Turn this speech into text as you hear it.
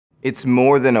It's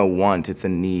more than a want, it's a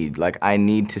need. Like, I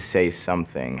need to say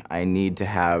something. I need to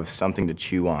have something to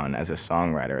chew on as a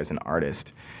songwriter, as an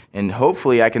artist. And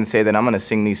hopefully I can say that I'm gonna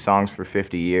sing these songs for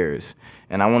 50 years.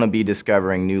 And I wanna be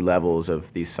discovering new levels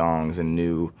of these songs and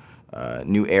new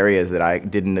areas that I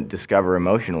didn't discover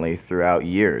emotionally throughout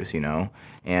years, you know?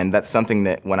 And that's something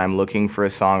that when I'm looking for a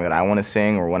song that I wanna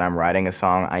sing or when I'm writing a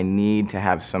song, I need to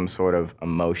have some sort of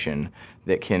emotion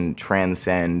that can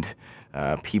transcend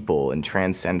people and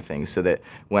transcend things, so that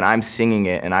when I'm singing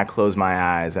it and I close my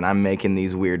eyes and I'm making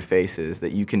these weird faces,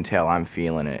 that you can tell I'm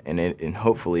feeling it, and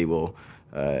hopefully will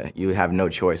you have no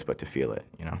choice but to feel it,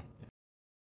 you know.